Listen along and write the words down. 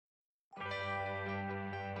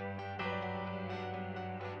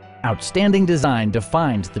Outstanding design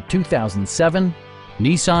defines the 2007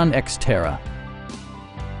 Nissan Xterra.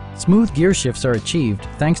 Smooth gear shifts are achieved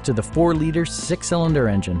thanks to the 4-liter 6-cylinder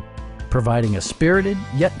engine, providing a spirited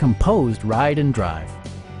yet composed ride and drive.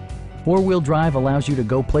 4-wheel drive allows you to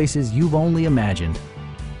go places you've only imagined.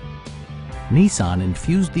 Nissan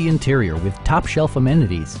infused the interior with top-shelf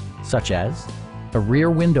amenities such as a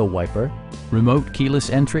rear window wiper, remote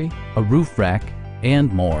keyless entry, a roof rack,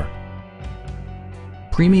 and more.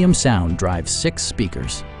 Premium sound drives 6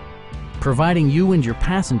 speakers, providing you and your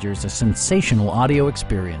passengers a sensational audio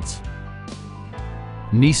experience.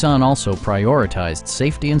 Nissan also prioritized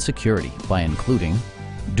safety and security by including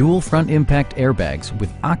dual front impact airbags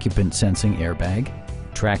with occupant sensing airbag,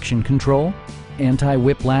 traction control,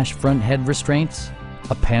 anti-whiplash front head restraints,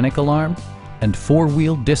 a panic alarm, and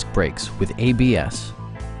 4-wheel disc brakes with ABS.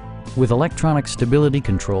 With electronic stability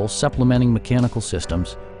control supplementing mechanical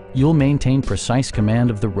systems, you'll maintain precise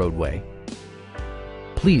command of the roadway.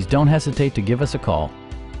 Please don't hesitate to give us a call.